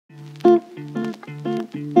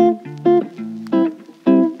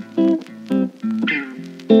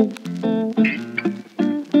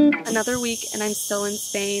and I'm still in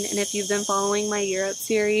Spain. And if you've been following my Europe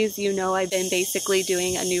series, you know I've been basically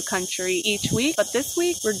doing a new country each week. But this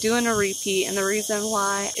week we're doing a repeat, and the reason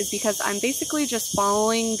why is because I'm basically just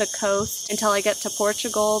following the coast until I get to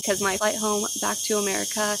Portugal, because my flight home back to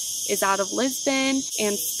America is out of Lisbon,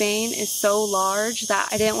 and Spain is so large that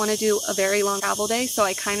I didn't want to do a very long travel day, so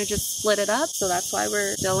I kind of just split it up. So that's why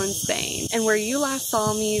we're still in Spain. And where you last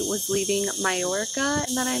saw me was leaving Mallorca,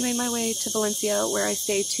 and then I made my way to Valencia, where I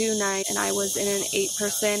stayed 2 nights, and I was in an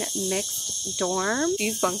 8-person mixed dorm.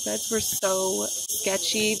 These bunk beds were so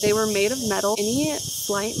sketchy. They were made of metal. Any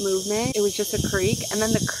slight movement, it was just a creak, and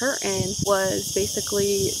then the curtain was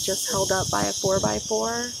basically just held up by a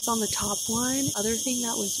 4x4. It's on the top one. Other thing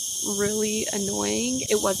that was really annoying,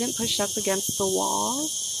 it wasn't pushed up against the wall,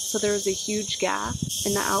 so there was a huge gap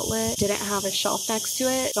in the outlet. Didn't have a shelf next to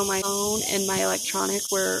it, so my phone and my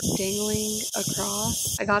electronics were dangling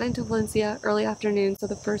across. I got into Valencia early afternoon, so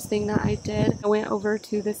the first thing that I did, I went over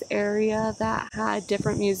to this area that had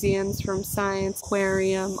different museums, from science,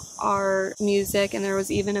 aquarium, art, music, and there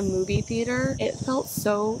was even a movie theater. It felt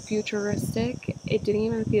so futuristic. It didn't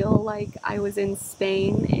even feel like I was in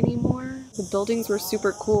Spain anymore. The buildings were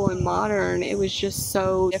super cool and modern. It was just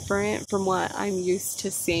so different from what I'm used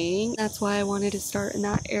to seeing. That's why I wanted to start in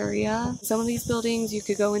that area. Some of these buildings you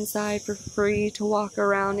could go inside for free to walk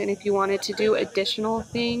around, and if you wanted to do additional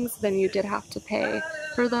things, then you did have to pay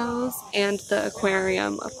for those. And the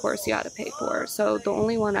aquarium, of course, you had to pay for. So the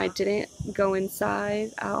only one I didn't go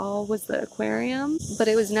inside at all was the aquarium. But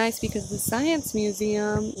it was nice because the science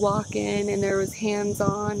museum, walk in and there was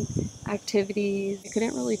hands-on activities. I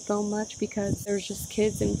couldn't really film much because there's just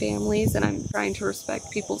kids and families, and I'm trying to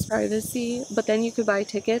respect people's privacy. But then you could buy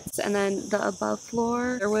tickets, and then the above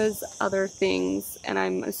floor, there was other things, and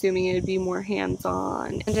I'm assuming it'd be more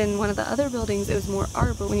hands-on. And in one of the other buildings, it was more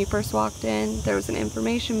art, but when you first walked in, there was an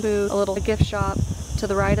information booth, a little gift shop. To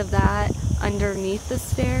the right of that, underneath the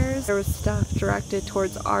stairs, there was stuff directed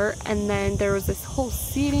towards art, and then there was this whole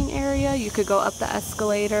seating area. You could go up the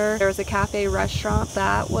escalator. There was a cafe restaurant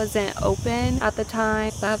that wasn't open at the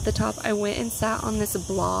time. At the top, I went and sat on this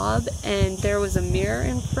blob, and there was a mirror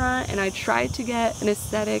in front, and I tried to get an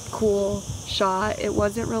aesthetic, cool shot. It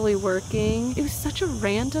wasn't really working. It was such a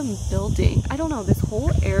random building. I don't know, this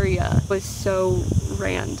whole area was so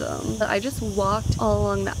random. I just walked all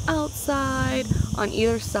along the outside. On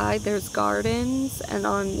either side there's gardens, and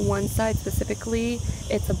on one side specifically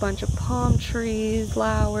it's a bunch of palm trees,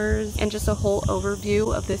 flowers, and just a whole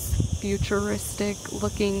overview of this futuristic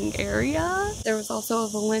looking area. There was also a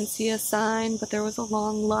Valencia sign, but there was a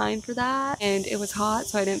long line for that, and it was hot,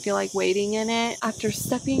 so I didn't feel like waiting in it. After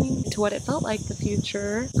stepping into what it felt like the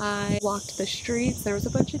future, I walked the streets. There was a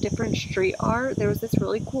bunch of different street art. There was this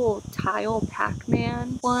really cool tile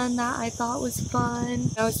Pac-Man one that I thought was fun.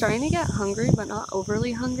 I was starting to get hungry, but not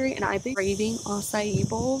overly hungry, and I've been craving acai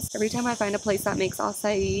bowls. Every time I find a place that makes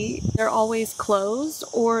acai, they're always closed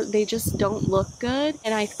or they just don't look good,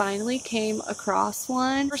 and I finally came across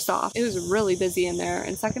one. First off, it was really busy in there,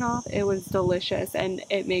 and second off, it was delicious, and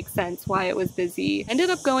it makes sense why it was busy. Ended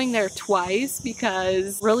up going there twice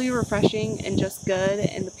because really refreshing and just good,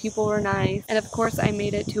 and the people were nice. And of course I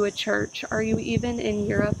made it to a church. Are you even in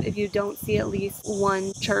Europe if you don't see at least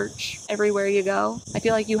one church everywhere you go? I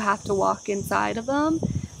feel like you have to walk inside of them.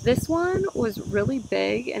 This one was really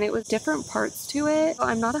big, and it was different parts to it. So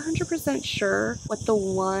I'm not 100% sure what the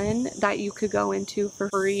one that you could go into for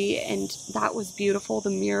free, and that was beautiful. The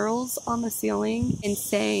murals on the ceiling,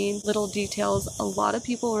 insane. Little details. A lot of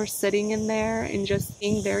people were sitting in there and just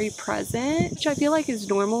being very present, which I feel like is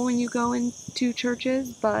normal when you go into churches,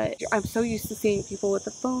 but I'm so used to seeing people with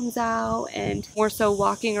the phones out and more so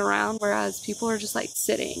walking around, whereas people are just like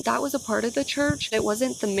sitting. That was a part of the church. It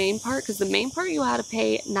wasn't the main part, because the main part you had to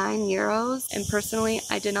pay €9, and personally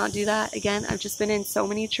I did not do that. Again, I've just been in so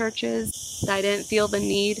many churches that I didn't feel the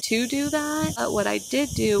need to do that. But what I did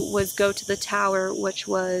do was go to the tower, which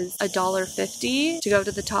was $1.50 to go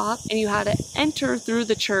to the top, and you had to enter through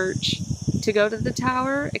the church to go to the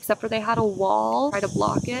tower, except for they had a wall try to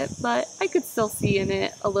block it, but I could still see in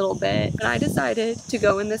it a little bit. And I decided to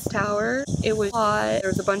go in this tower. It was hot, there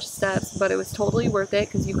was a bunch of steps, but it was totally worth it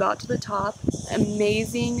because you got to the top.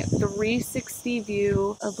 Amazing 360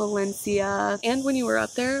 view of Valencia, and when you were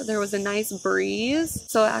up there, there was a nice breeze,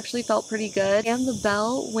 so it actually felt pretty good. And the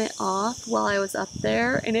bell went off while I was up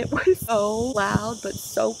there, and it was so loud but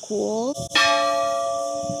so cool.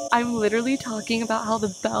 I'm literally talking about how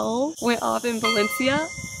the bell went off in Valencia.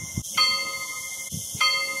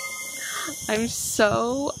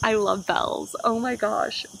 I love bells. Oh my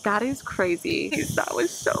gosh, that is crazy. That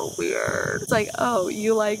was so weird. It's like, oh,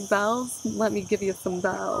 you like bells? Let me give you some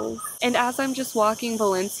bells. And as I'm just walking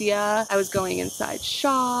Valencia, I was going inside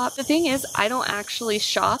shop. The thing is, I don't actually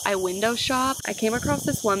shop, I window shop. I came across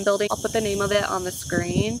this one building, I'll put the name of it on the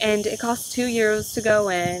screen, and it costs €2 to go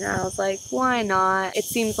in. I was like, why not? It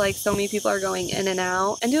seems like so many people are going in and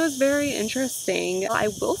out, and it was very interesting. I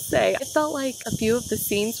will say, it felt like a few of the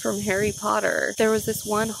scenes from Harry Potter. There was this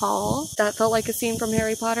one hall that felt like a scene from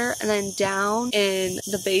Harry Potter, and then down in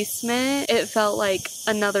the basement, it felt like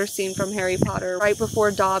another scene from Harry Potter right before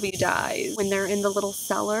Dobby dies, when they're in the little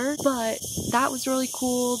cellar. But that was really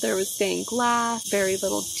cool. There was stained glass, very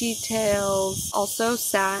little details. Also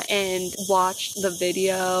sat and watched the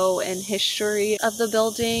video and history of the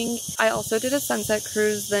building. I also did a sunset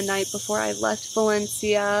cruise the night before I left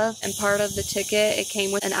Valencia, and part of the ticket, it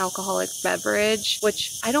came with an alcoholic beverage,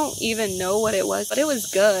 which I don't even know what it was, but it was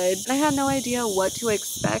good. And I had no idea what to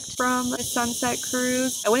expect from a sunset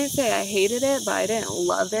cruise. I wouldn't say I hated it, but I didn't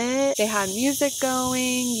love it. They had music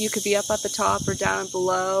going. You could be up at the top or down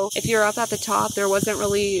below. If you're up at the top, there wasn't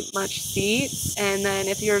really much seats, and then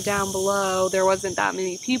if you're down below, there wasn't that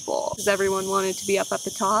many people because everyone wanted to be up at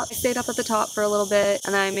the top. I stayed up at the top for a little bit,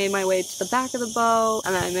 and then I made my way to the back of the boat,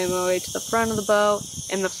 and then I made my way to the front of the boat.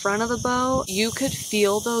 In the front of the boat, you could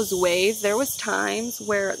feel those waves. There was times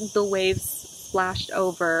where the waves splashed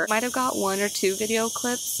over. Might have got 1 or 2 video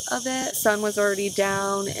clips of it. The sun was already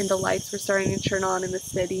down and the lights were starting to turn on in the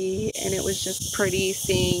city, and it was just pretty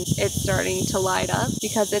seeing it starting to light up,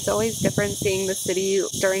 because it's always different seeing the city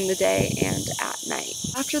during the day and at night.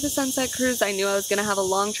 After the sunset cruise, I knew I was gonna have a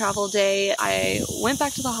long travel day. I went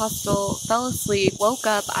back to the hostel, fell asleep, woke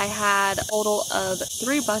up. I had a total of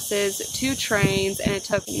 3 buses, 2 trains, and it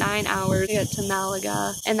took 9 hours to get to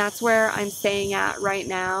Malaga. And that's where I'm staying at right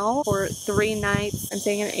now for 3 nights. I'm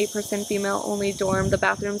staying in an 8% female only dorm. The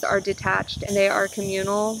bathrooms are detached and they are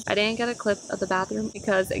communal. I didn't get a clip of the bathroom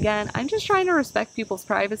because, again, I'm just trying to respect people's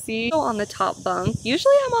privacy. So on the top bunk.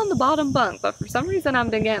 Usually I'm on the bottom bunk, but for some reason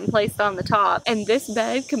I've been getting placed on the top. And this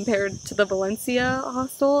bed compared to the Valencia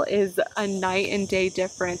hostel is a night and day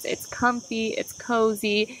difference. It's comfy, it's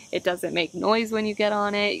cozy, it doesn't make noise when you get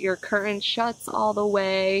on it, your curtain shuts all the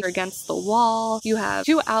way, you're against the wall, you have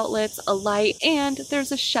 2 outlets, a light, and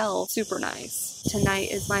there's a shell. Super nice. Tonight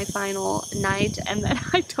is my final night, and then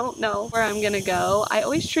I don't know where I'm gonna go. I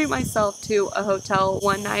always treat myself to a hotel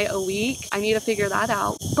 1 night a week. I need to figure that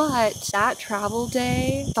out. But that travel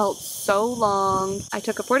day felt so long. I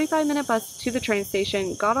took a 45-minute bus to the train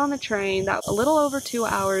station, got on the train, that was a little over 2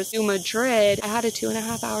 hours to Madrid. I had a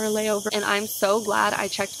 2.5-hour layover, and I'm so glad I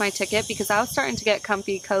checked my ticket because I was starting to get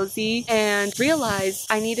comfy cozy and realized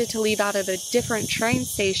I needed to leave out at a different train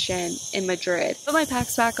station in Madrid. Put my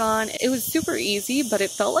packs back on. It was super easy, but it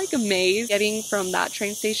felt like a maze getting from that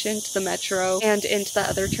train station to the metro and into the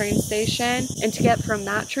other train station. And to get from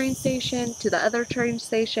that train station to the other train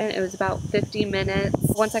station, it was about 50 minutes.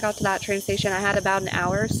 Once I got to that train station, I had about an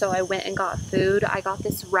hour, so I went and got food. I got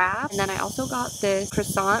this wrap, and then I also got this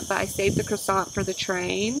croissant, but I saved the croissant for the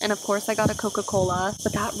train. And of course I got a Coca-Cola,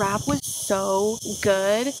 but that wrap was so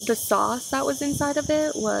good. The sauce that was inside of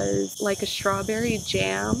it was like a strawberry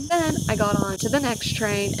jam. Then I got on to the next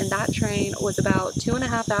train, and that train was about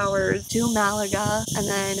 2.5 hours to Malaga. And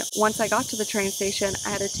then once I got to the train station, I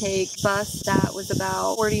had to take a bus that was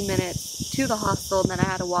about 40 minutes to the hostel, and then I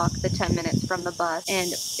had to walk the 10 minutes from the bus,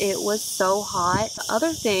 and it was so hot. The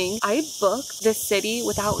other thing, I booked this city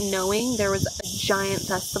without knowing there was a giant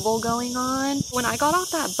festival going on. When I got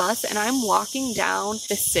off that bus and I'm walking down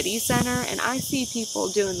the city center and I see people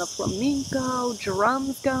doing the flamenco,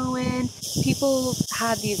 drums going, people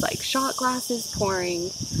had these like shot glasses pouring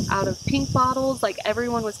out of pink bottles, like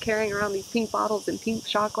everyone was carrying around these pink bottles and pink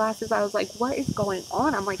shot glasses. I was like, what is going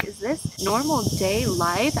on? I'm like, is this normal day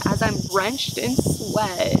life? As I'm drenched in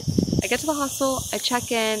sweat, I get to the hostel, I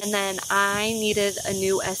check in, and then I needed a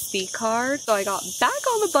new SD card. So I got back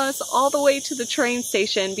on the bus all the way to the train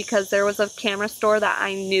station because there was a camera store that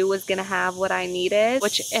I knew was gonna have what I needed,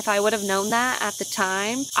 which if I would have known that at the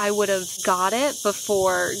time, I would have got it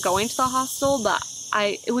before going to the hostel, but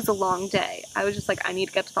it was a long day. I was just like, I need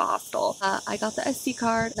to get to the hostel. I got the SD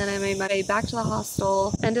card, then I made my way back to the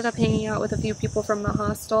hostel, ended up hanging out with a few people from the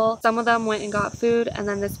hostel. Some of them went and got food, and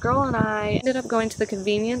then this girl and I ended up going to the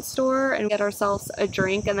convenience store and get ourselves a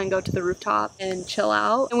drink and then go to the rooftop and chill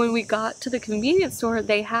out. And when we got to the convenience store,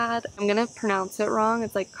 they had, I'm gonna pronounce it wrong,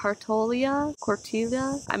 it's like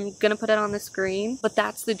Cortilla. I'm gonna put it on the screen, but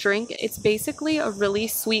that's the drink. It's basically a really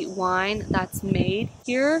sweet wine that's made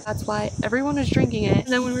here. That's why everyone was drinking drinking it.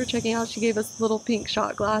 And then when we were checking out, she gave us little pink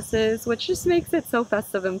shot glasses, which just makes it so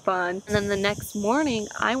festive and fun. And then the next morning,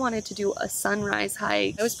 I wanted to do a sunrise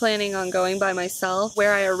hike. I was planning on going by myself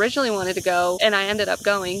where I originally wanted to go, and I ended up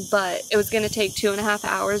going, but it was going to take 2.5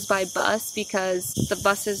 hours by bus because the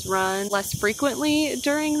buses run less frequently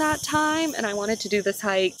during that time, and I wanted to do this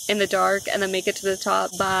hike in the dark and then make it to the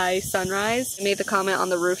top by sunrise. I made the comment on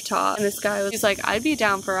the rooftop, and this guy was, he's like, I'd be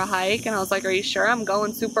down for a hike, and I was like, are you sure? I'm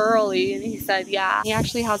going super early. And he said, yeah. He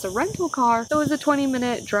actually has a rental car, so it was a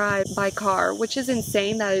 20-minute drive by car, which is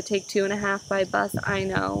insane that it'd take 2.5 by bus. I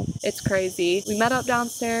know, it's crazy. We met up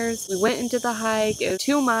downstairs, we went into the hike. It was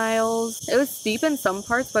 2 miles. It was steep in some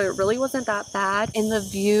parts, but it really wasn't that bad, and the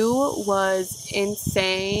view was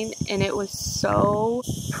insane, and it was so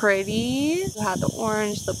pretty. You had the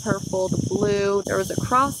orange, the purple, the blue. There was a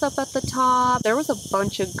cross up at the top. There was a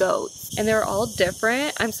bunch of goats, and they were all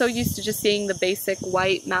different. I'm so used to just seeing the basic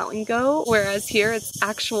white mountain goat, whereas here it's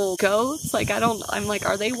actual goats. Like, I'm like,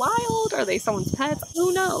 are they wild? Are they someone's pets?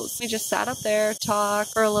 Who knows? We just sat up there,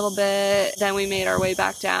 talked for a little bit, then we made our way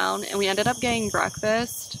back down, and we ended up getting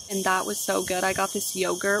breakfast, and that was so good. I got this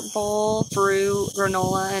yogurt bowl, fruit,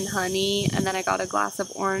 granola, and honey, and then I got a glass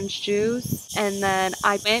of orange juice, and then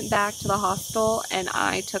I went back to the hostel and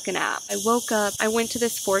I took a nap. I woke up, I went to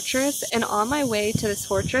this fortress, and on my way to this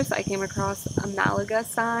fortress, I came across a Malaga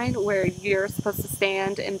sign where you're supposed to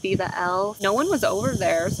stand and be the L. No one was over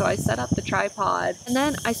there, so I set up the tripod, and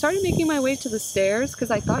then I started making my way to the stairs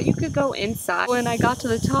because I thought you could go inside. When I got to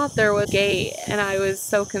the top, there was a gate, and I was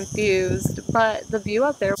so confused, but the view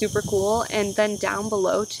up there was super cool. And then down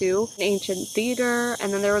below too, an ancient theater,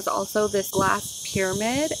 and then there was also this glass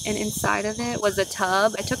pyramid, and inside of it was a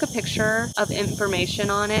tub. I took a picture of information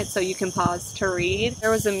on it so you can pause to read. There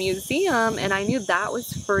was a museum, and I knew that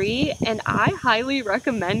was free, and I highly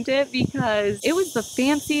recommend it because it was the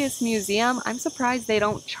fanciest museum. I'm surprised they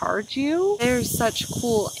don't charge you. There's such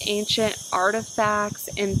cool ancient artifacts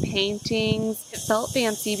and paintings. It felt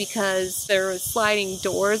fancy because there was sliding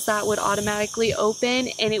doors that would automatically open,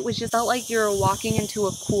 and it was just felt like you were walking into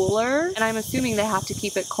a cooler, and I'm assuming they have to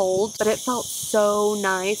keep it cold, but it felt so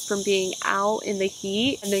nice from being out in the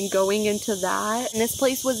heat and then going into that. And this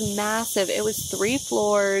place was massive. It was 3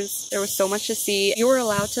 floors. There was so much to see. You were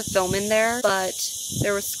allowed to film in there, but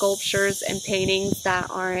there were sculptures and paintings that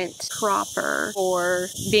aren't proper for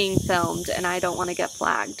being filmed, and I don't want to get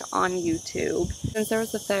flagged on YouTube. Since there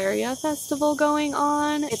was the Feria festival going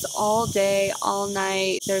on, it's all day, all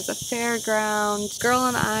night. There's a fairground. Girl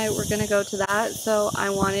and I were gonna go to that, so I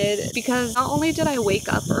wanted, because not only did I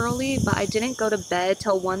wake up early, but I didn't go to bed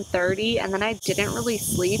till 1:30, and then I didn't really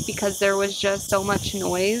sleep because there was just so much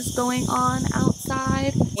noise going on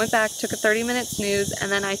outside. Went back, took a 30-minute snooze,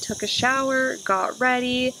 and then I took a shower, got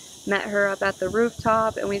ready, met her up at the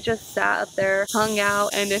rooftop, and we just sat up there, hung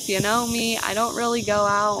out. And if you know me, I don't really go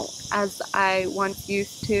out as I once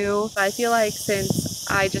used to, but I feel like since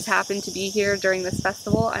I just happened to be here during this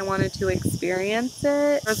festival, I wanted to experience it.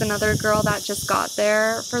 There was another girl that just got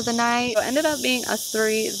there for the night, so it ended up being us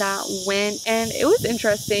 3 that went, and it was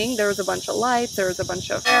interesting. There was a bunch of lights, there was a bunch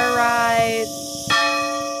of air rides.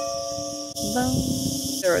 Boom.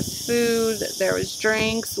 There was food, there was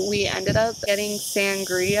drinks. We ended up getting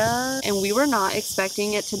sangria, and we were not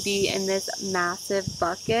expecting it to be in this massive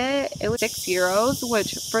bucket. It was €6,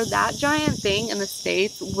 which for that giant thing in the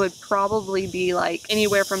States would probably be like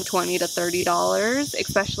anywhere from $20 to $30,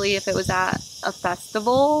 especially if it was at a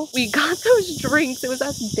festival. We got those drinks. It was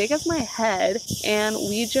as big as my head, and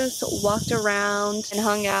we just walked around and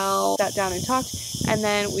hung out, sat down and talked, and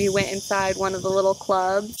then we went inside one of the little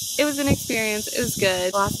clubs. It was an experience. It was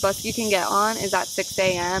good. The last bus you can get on is at 6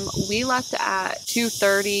 a.m. We left at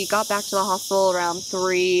 2:30, got back to the hostel around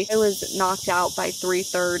 3. I was knocked out by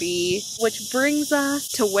 3:30, which brings us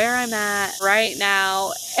to where I'm at right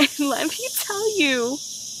now. And let me tell you,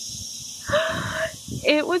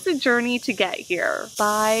 it was a journey to get here.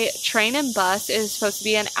 By train and bus, it is supposed to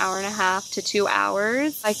be 1.5 to 2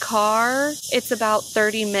 hours. By car, it's about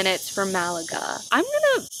 30 minutes from Malaga. I'm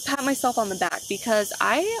gonna pat myself on the back because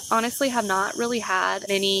I honestly have not really had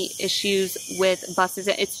many issues with buses.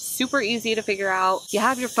 It's super easy to figure out. You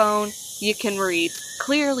have your phone, you can read.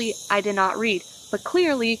 Clearly, I did not read. But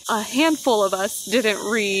clearly a handful of us didn't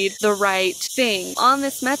read the right thing on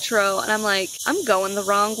this metro, and I'm like, I'm going the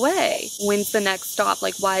wrong way. When's the next stop?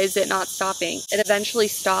 Like, why is it not stopping? It eventually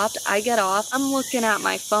stopped. I get off. I'm looking at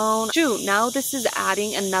my phone. Shoot, now this is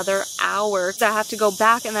adding another hour. So I have to go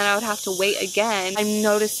back, and then I would have to wait again. I'm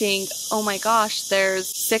noticing, oh my gosh,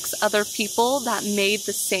 there's 6 other people that made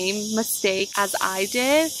the same mistake as I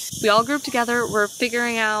did. We all grouped together. We're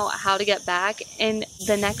figuring out how to get back, and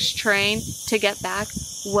the next train to get get back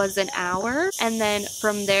was an hour. And then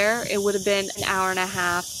from there, it would have been an hour and a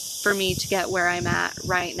half for me to get where I'm at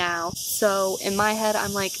right now. So in my head,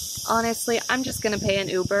 I'm like, honestly, I'm just gonna pay an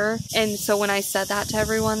Uber. And so when I said that to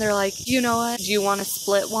everyone, they're like, you know what? Do you want to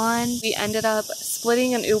split one? We ended up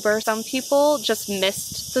splitting an Uber. Some people just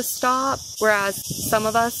missed the stop, whereas some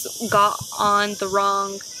of us got on the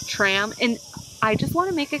wrong tram. And I just want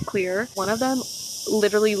to make it clear, one of them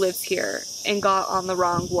literally lives here and got on the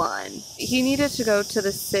wrong one. He needed to go to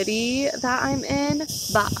the city that I'm in,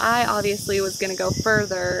 but I obviously was gonna go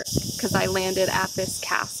further because I landed at this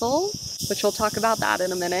castle, which we'll talk about that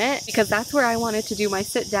in a minute, because that's where I wanted to do my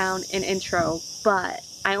sit down and intro, but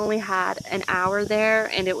I only had an hour there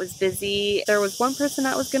and it was busy. There was one person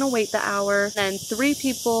that was gonna wait the hour, then 3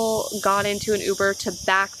 people got into an Uber to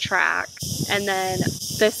backtrack, and then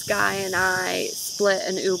this guy and I split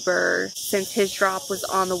an Uber since his drop was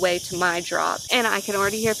on the way to my drop. And I can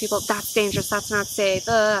already hear people, that's dangerous, that's not safe.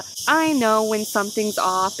 I know when something's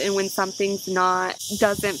off and when something's not,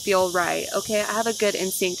 doesn't feel right, okay? I have a good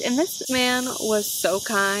instinct. And this man was so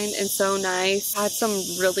kind and so nice, had some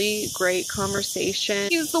really great conversation.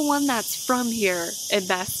 He was the one that's from here and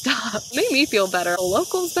messed up. Made me feel better. The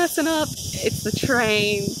locals messing up, it's the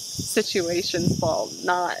train situation's fault,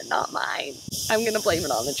 not mine. I'm gonna blame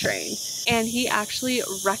it on the train. And he actually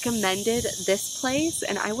recommended this place,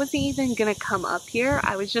 and I wasn't even gonna come up here.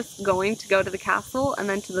 I was just going to go to the castle and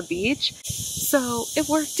then to the beach. So it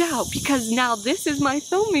worked out because now this is my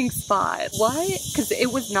filming spot. What? Because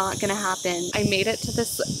it was not gonna happen. I made it to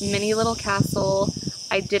this mini little castle.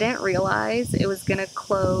 I didn't realize it was gonna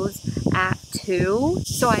close at 2,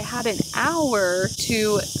 so I had an hour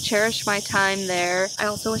to cherish my time there. I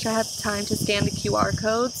also wish I had time to scan the QR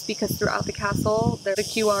codes because throughout the castle there's a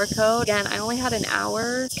QR code. Again, I only had an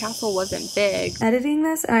hour. The castle wasn't big. Editing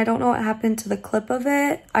this, and I don't know what happened to the clip of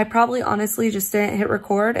it. I probably honestly just didn't hit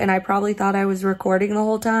record, and I probably thought I was recording the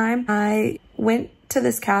whole time. I went to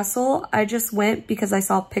this castle. I just went because I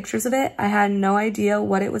saw pictures of it. I had no idea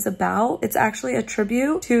what it was about. It's actually a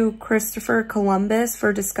tribute to Christopher Columbus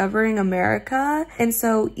for discovering America. And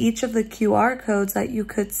so each of the QR codes that you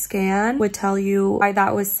could scan would tell you why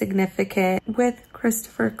that was significant with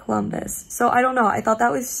Christopher Columbus. So I don't know, I thought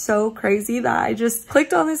that was so crazy that I just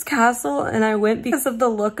clicked on this castle and I went because of the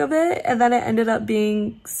look of it, and then it ended up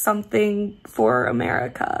being something for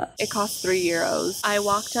America. It cost €3. I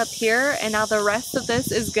walked up here, and now the rest of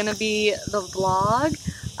this is gonna be the vlog.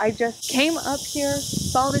 I just came up here,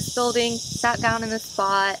 saw this building, sat down in this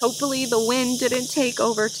spot. Hopefully the wind didn't take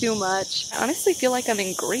over too much. I honestly feel like I'm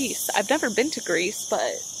in Greece. I've never been to Greece,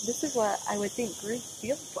 but this is what I would think Greece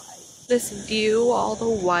feels like. This view, all the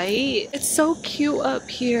white. It's so cute up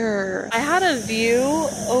here. I had a view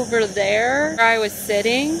over there where I was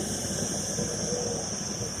sitting,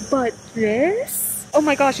 but this? Oh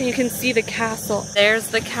my gosh, and you can see the castle. There's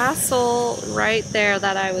the castle right there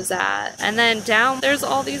that I was at. And then down, there's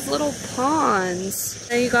all these little ponds.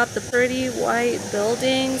 Then you got the pretty white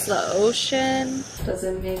buildings, the ocean. Does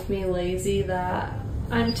it make me lazy that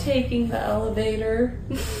I'm taking the elevator?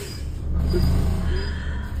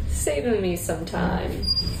 Saving me some time.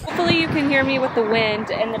 Hopefully you can hear me with the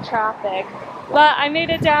wind and the traffic. But I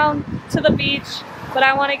made it down to the beach, but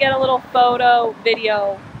I want to get a little photo,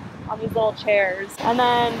 video on these little chairs. And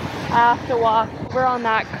then I have to walk over on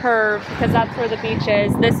that curve because that's where the beach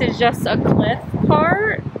is. This is just a cliff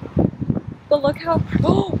part. But look how,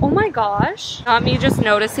 oh my gosh. Not me just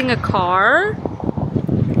noticing a car.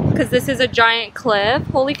 Because this is a giant cliff.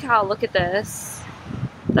 Holy cow, look at this.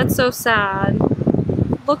 That's so sad.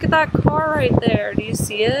 Look at that car right there. Do you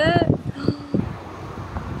see it?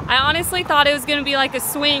 I honestly thought it was gonna be like a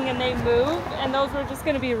swing and they move, and those were just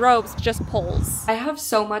gonna be ropes, just poles. I have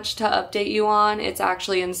so much to update you on. It's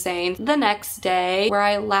actually insane. The next day, where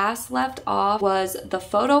I last left off was the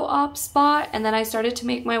photo op spot, and then I started to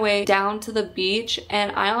make my way down to the beach,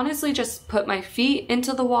 and I honestly just put my feet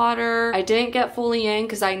into the water. I didn't get fully in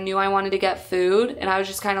because I knew I wanted to get food, and I was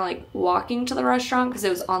just kind of like walking to the restaurant because it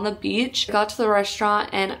was on the beach. I got to the restaurant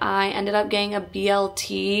and I ended up getting a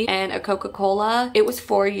BLT and a Coca-Cola. It was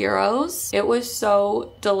 €4. It was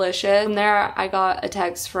so delicious. From there, I got a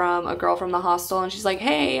text from a girl from the hostel, and she's like,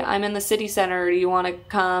 hey, I'm in the city center. Do you want to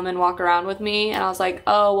come and walk around with me? And I was like,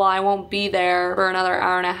 oh, well, I won't be there for another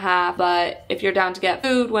hour and a half, but if you're down to get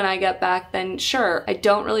food when I get back, then sure. I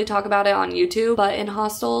don't really talk about it on YouTube, but in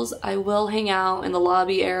hostels, I will hang out in the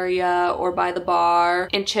lobby area or by the bar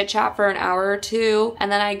and chit chat for an hour or two,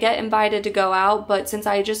 and then I get invited to go out, but since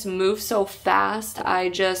I just move so fast, I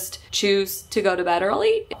just choose to go to bed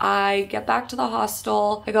early. I get back to the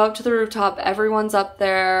hostel, I go up to the rooftop, everyone's up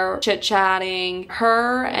there chit-chatting.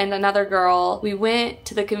 Her and another girl, we went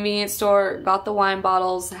to the convenience store, got the wine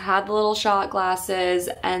bottles, had the little shot glasses,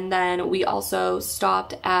 and then we also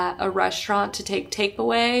stopped at a restaurant to take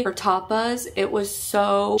takeaway for tapas. It was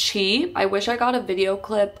so cheap. I wish I got a video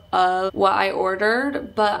clip of what I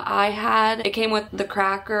ordered, but it came with the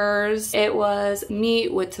crackers. It was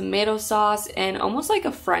meat with tomato sauce and almost like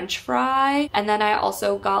a French fry. And then I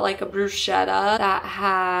also got like a bruschetta that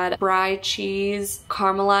had fried cheese,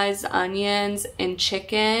 caramelized onions, and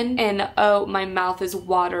chicken. And oh, my mouth is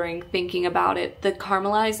watering thinking about it. The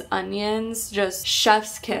caramelized onions, just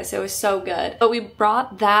chef's kiss. It was so good. But we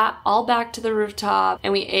brought that all back to the rooftop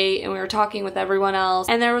and we ate and we were talking with everyone else.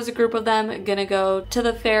 And there was a group of them gonna go to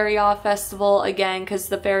the Fairy Off Festival again, because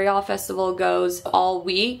the Fairy Off Festival goes all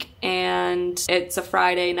week and it's a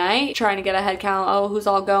Friday night. Trying to get a head count, oh, who's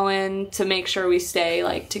all going, to make sure we stay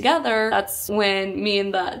like together. That's when me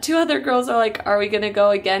and the two other girls are like, are we gonna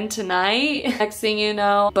go again tonight? Next thing you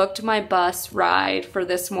know, booked my bus ride for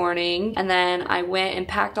this morning, and then I went and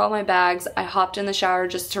packed all my bags. I hopped in the shower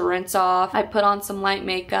just to rinse off. I put on some light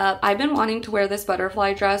makeup. I've been wanting to wear this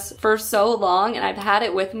butterfly dress for so long, and I've had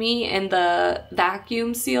it with me in the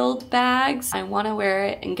vacuum sealed bags. I want to wear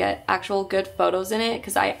it and get actual good photos in it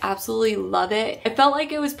because I absolutely love it. I felt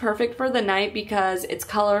like it was perfect for the night because it's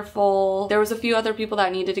colorful. There was a few other people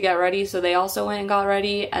that needed to get ready, so they also went and got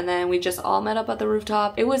ready, and then we just all met up at the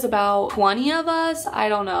rooftop. It was about 20 of us, I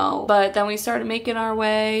don't know, but then we started making our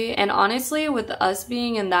way. And honestly, with us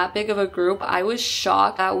being in that big of a group, I was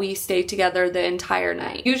shocked that we stayed together the entire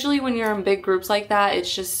night. Usually when you're in big groups like that,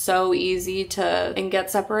 it's just so easy to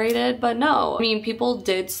get separated, but no. I mean, people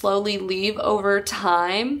did slowly leave over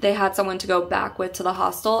time. They had someone to go back with to the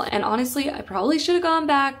hostel, and honestly, I probably should have gone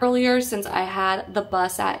back earlier since I had the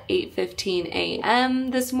bus at 8:15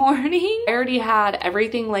 a.m. this morning. I already had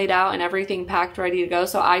everything laid out and everything packed ready to go,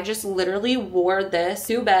 so I just literally wore this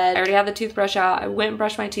to bed. I already had the toothbrush out. I went and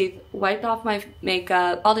brushed my teeth, wiped off my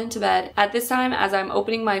makeup, crawled into bed. At this time, as I'm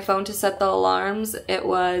opening my phone to set the alarms, it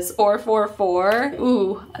was 4:44.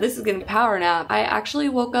 Ooh, this is gonna be a power nap. I actually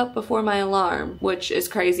woke up before my alarm, which is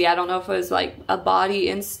crazy. I don't know if it was like a body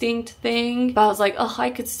instinct thing, but I was like, oh, I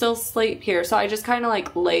could still sleep here. So I just kind of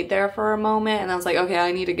like laid there for a moment and I was like, okay,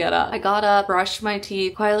 I need to get up. I got up, brushed my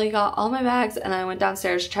teeth, quietly got all my bags, and then I went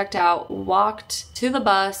downstairs, checked out, walked to the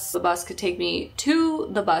bus. The bus could take me to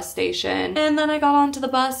the bus station. And then I got onto the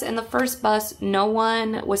bus, and the first bus, no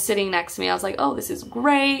one was sitting next to me. I was like, oh, this is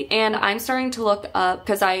great. And I'm starting to look up,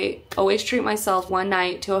 because I always treat myself one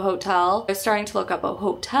night to a hotel. I was starting to look up a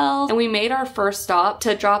hotel, and we made our first stop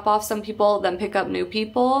to drop off some people, then pick up new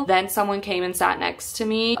people. Then someone came and sat next to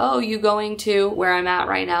me. Oh, you going to where I'm at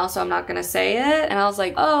right now, so I'm not gonna say it. And I was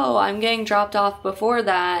like, oh, I'm getting dropped off before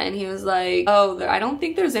that. And he was like, oh, I don't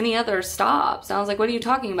think there's any other stops. And I was like, what are you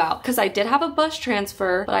talking about? Because I did have a bus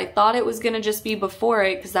transfer, but I thought it was gonna just be before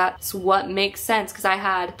it, because that's what makes sense, because I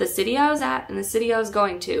had the city I was at and the city I was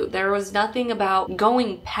going to. There was nothing about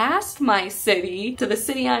going past my city to the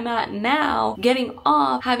city I'm at now, getting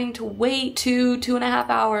off, having to wait 2.5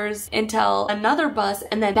 hours until another bus,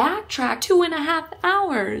 and then backtrack 2.5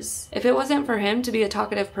 hours. If it wasn't for him to be a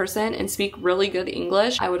talkative person and speak really good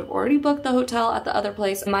English, I would have already booked the hotel at the other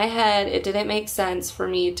place. In my head, it didn't make sense for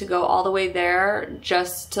me to go all the way there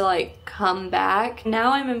just to like come back.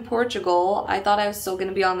 Now I'm in Portugal. I thought I was still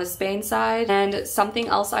gonna be on the Spain side. And something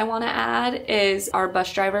else I want to add is our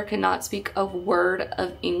bus driver could not speak a word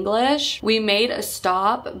of English. We made a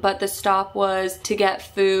stop, but the stop was to get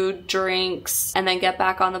food, drinks, and then get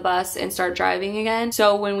back on the bus and start driving again.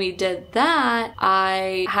 So when we did that,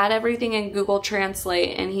 I had everything in Google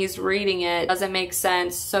Translate and he's reading it. Doesn't make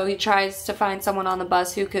sense. So he tries to find someone on the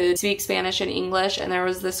bus who could speak Spanish and English, and there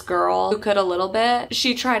was this girl who could a little bit.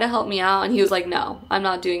 She tried to help me out and he was like, no, I'm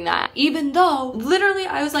not doing that. Even though literally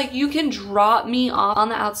I was like, you can drop me off on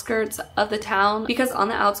the outskirts of the town, because on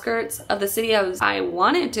the outskirts of the city I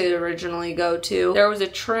wanted to originally go to, there was a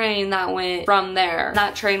train that went from there.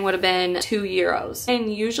 That train would have been €2.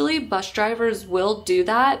 And usually bus drivers will do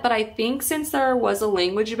that, but I think since there was a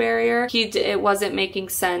language barrier, it wasn't making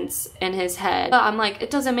sense in his head. But I'm like, it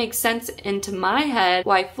doesn't make sense into my head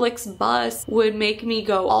why Flixbus would make me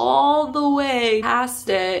go all the way past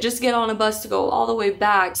it, just get on a bus to go all the way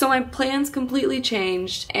back. So my plans completely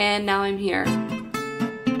changed, and now I'm here.